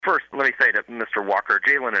First, let me say to Mr. Walker,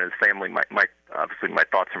 Jaylen and his family, obviously my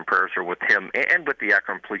thoughts and prayers are with him and with the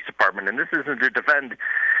Akron Police Department. And this isn't to defend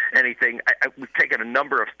anything. We've taken a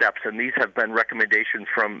number of steps, and these have been recommendations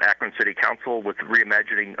from Akron City Council with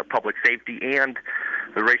reimagining public safety and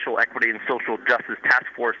the Racial Equity and Social Justice Task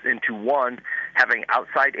Force into one, having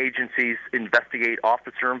outside agencies investigate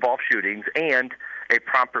officer-involved shootings and a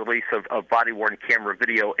prompt release of body-worn camera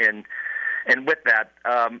video. And with that,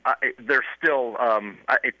 there's still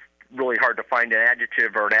it's really hard to find an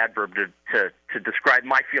adjective or an adverb to describe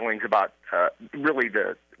my feelings about really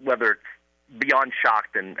whether it's beyond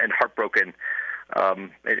shocked and heartbroken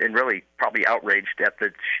and really probably outraged at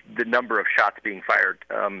the number of shots being fired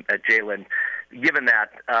at Jaylen. Given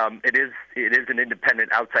that, it is an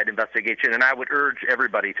independent outside investigation, and I would urge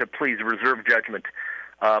everybody to please reserve judgment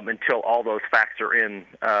until all those facts are in,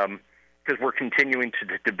 because we're continuing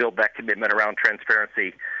to build that commitment around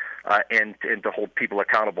transparency and to hold people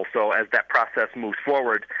accountable. So as that process moves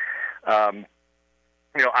forward,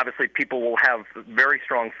 obviously people will have very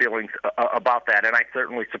strong feelings about that, and I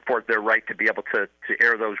certainly support their right to be able to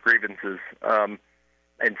air those grievances.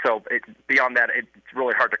 And so beyond that, it's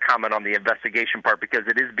really hard to comment on the investigation part because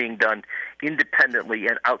it is being done independently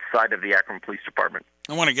and outside of the Akron Police Department.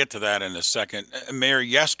 I want to get to that in a second. Mayor,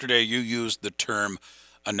 yesterday you used the term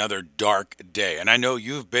another dark day. And I know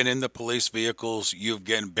you've been in the police vehicles, you've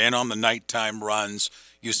been on the nighttime runs,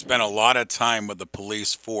 you spent a lot of time with the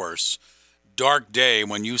police force. Dark day,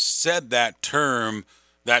 when you said that term,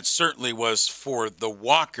 that certainly was for the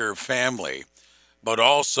Walker family, but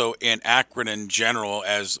also in Akron in general,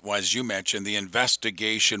 as you mentioned, the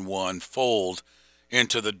investigation will unfold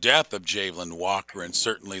into the death of Jaylen Walker and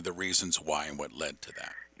certainly the reasons why and what led to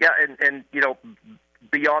that. Yeah, and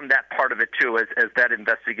beyond that part of it, too, as that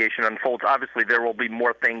investigation unfolds, obviously there will be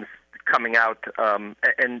more things coming out,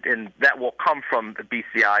 and that will come from the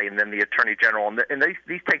BCI and then the Attorney General. And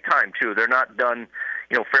these take time, too. They're not done,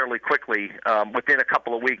 fairly quickly, within a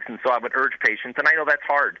couple of weeks. And so I would urge patience. And I know that's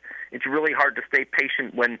hard. It's really hard to stay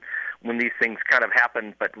patient when these things kind of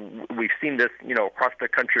happen. But we've seen this, across the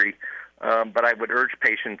country. But I would urge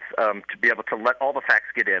patience to be able to let all the facts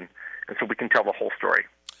get in, and so we can tell the whole story.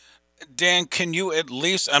 Dan, can you at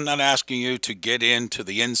least, I'm not asking you to get into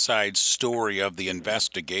the inside story of the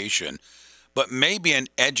investigation, but maybe an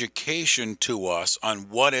education to us on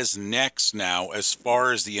what is next now as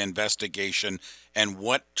far as the investigation and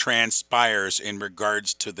what transpires in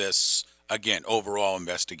regards to this, again, overall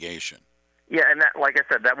investigation. Yeah, and that, like I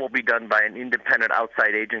said, that will be done by an independent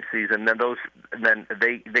outside agencies, and then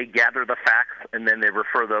they gather the facts, and then they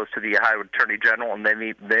refer those to the Ohio Attorney General, and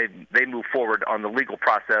then they move forward on the legal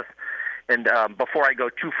process. And before I go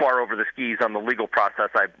too far over the skis on the legal process,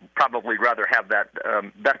 I'd probably rather have that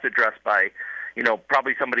best addressed by,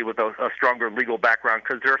 probably somebody with a stronger legal background,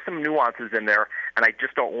 because there are some nuances in there, and I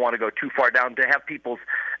just don't want to go too far down to have people's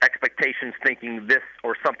expectations thinking this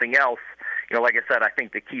or something else. Like I said, I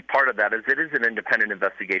think the key part of that is it is an independent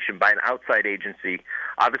investigation by an outside agency,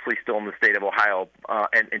 obviously still in the state of Ohio.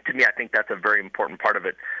 And to me, I think that's a very important part of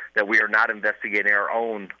it, that we are not investigating our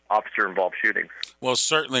own officer-involved shootings. Well,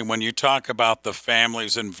 certainly when you talk about the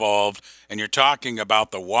families involved and you're talking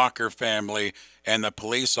about the Walker family and the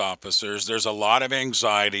police officers, there's a lot of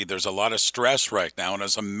anxiety, there's a lot of stress right now. And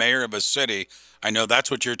as a mayor of a city, I know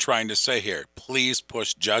that's what you're trying to say here. Please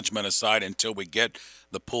push judgment aside until we get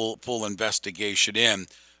the full investigation in.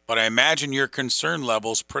 But I imagine your concern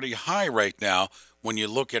level's pretty high right now when you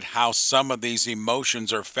look at how some of these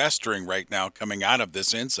emotions are festering right now coming out of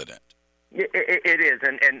this incident. It is,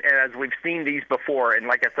 and as we've seen these before, and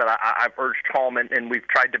like I said, I've urged calm, and we've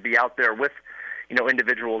tried to be out there with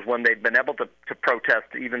individuals when they've been able to protest,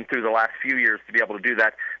 even through the last few years, to be able to do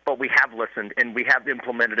that. But we have listened, and we have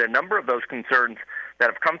implemented a number of those concerns that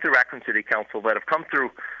have come through Akron City Council, that have come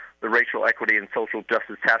through the Racial Equity and Social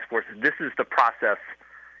Justice Task Force. This is the process,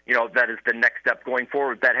 that is the next step going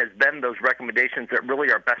forward. That has been those recommendations that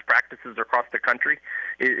really are best practices across the country,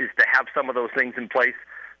 is to have some of those things in place.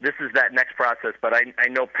 This is that next process, but I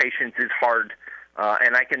know patience is hard,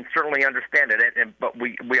 and I can certainly understand it, but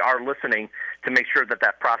we are listening to make sure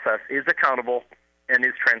that process is accountable and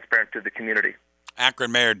is transparent to the community.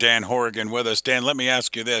 Akron Mayor Dan Horrigan with us. Dan, let me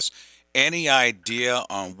ask you this. Any idea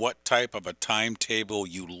on what type of a timetable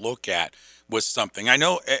you look at with something? I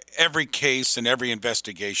know every case and every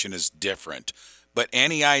investigation is different, but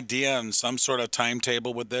any idea on some sort of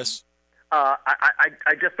timetable with this?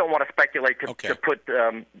 I just don't want to speculate to put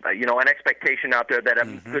an expectation out there that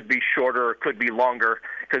it could be shorter or could be longer,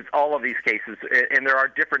 because all of these cases, and there are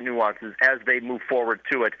different nuances as they move forward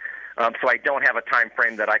to it. So I don't have a time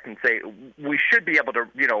frame that I can say we should be able to,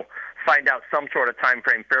 find out some sort of time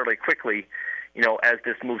frame fairly quickly, as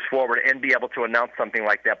this moves forward, and be able to announce something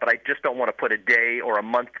like that. But I just don't want to put a day or a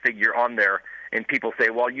month figure on there, and people say,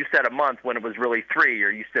 well, you said a month when it was really 3, or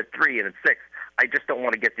you said 3 and it's 6. I just don't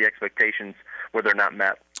want to get the expectations where they're not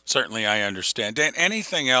met. Certainly, I understand. Dan,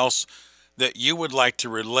 anything else that you would like to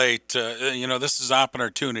relate? This is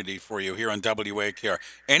opportunity for you here on WAKR.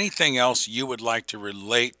 Anything else you would like to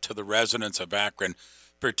relate to the residents of Akron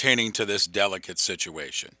pertaining to this delicate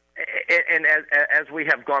situation? And as we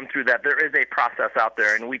have gone through that, there is a process out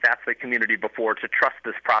there, and we've asked the community before to trust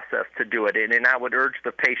this process to do it. And I would urge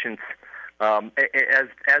the patients,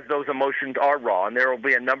 as those emotions are raw, and there will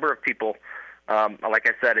be a number of people, like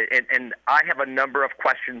I said, and I have a number of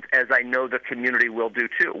questions, as I know the community will do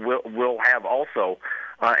too. We'll have also,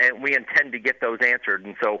 and we intend to get those answered.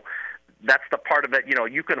 And so that's the part of it.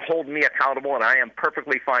 You can hold me accountable, and I am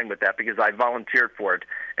perfectly fine with that because I volunteered for it,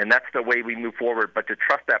 and that's the way we move forward. But to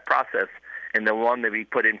trust that process and the one that we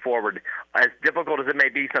put in forward, as difficult as it may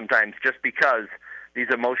be sometimes, just because these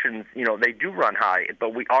emotions, they do run high,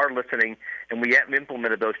 but we are listening, and we have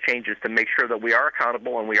implemented those changes to make sure that we are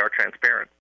accountable and we are transparent.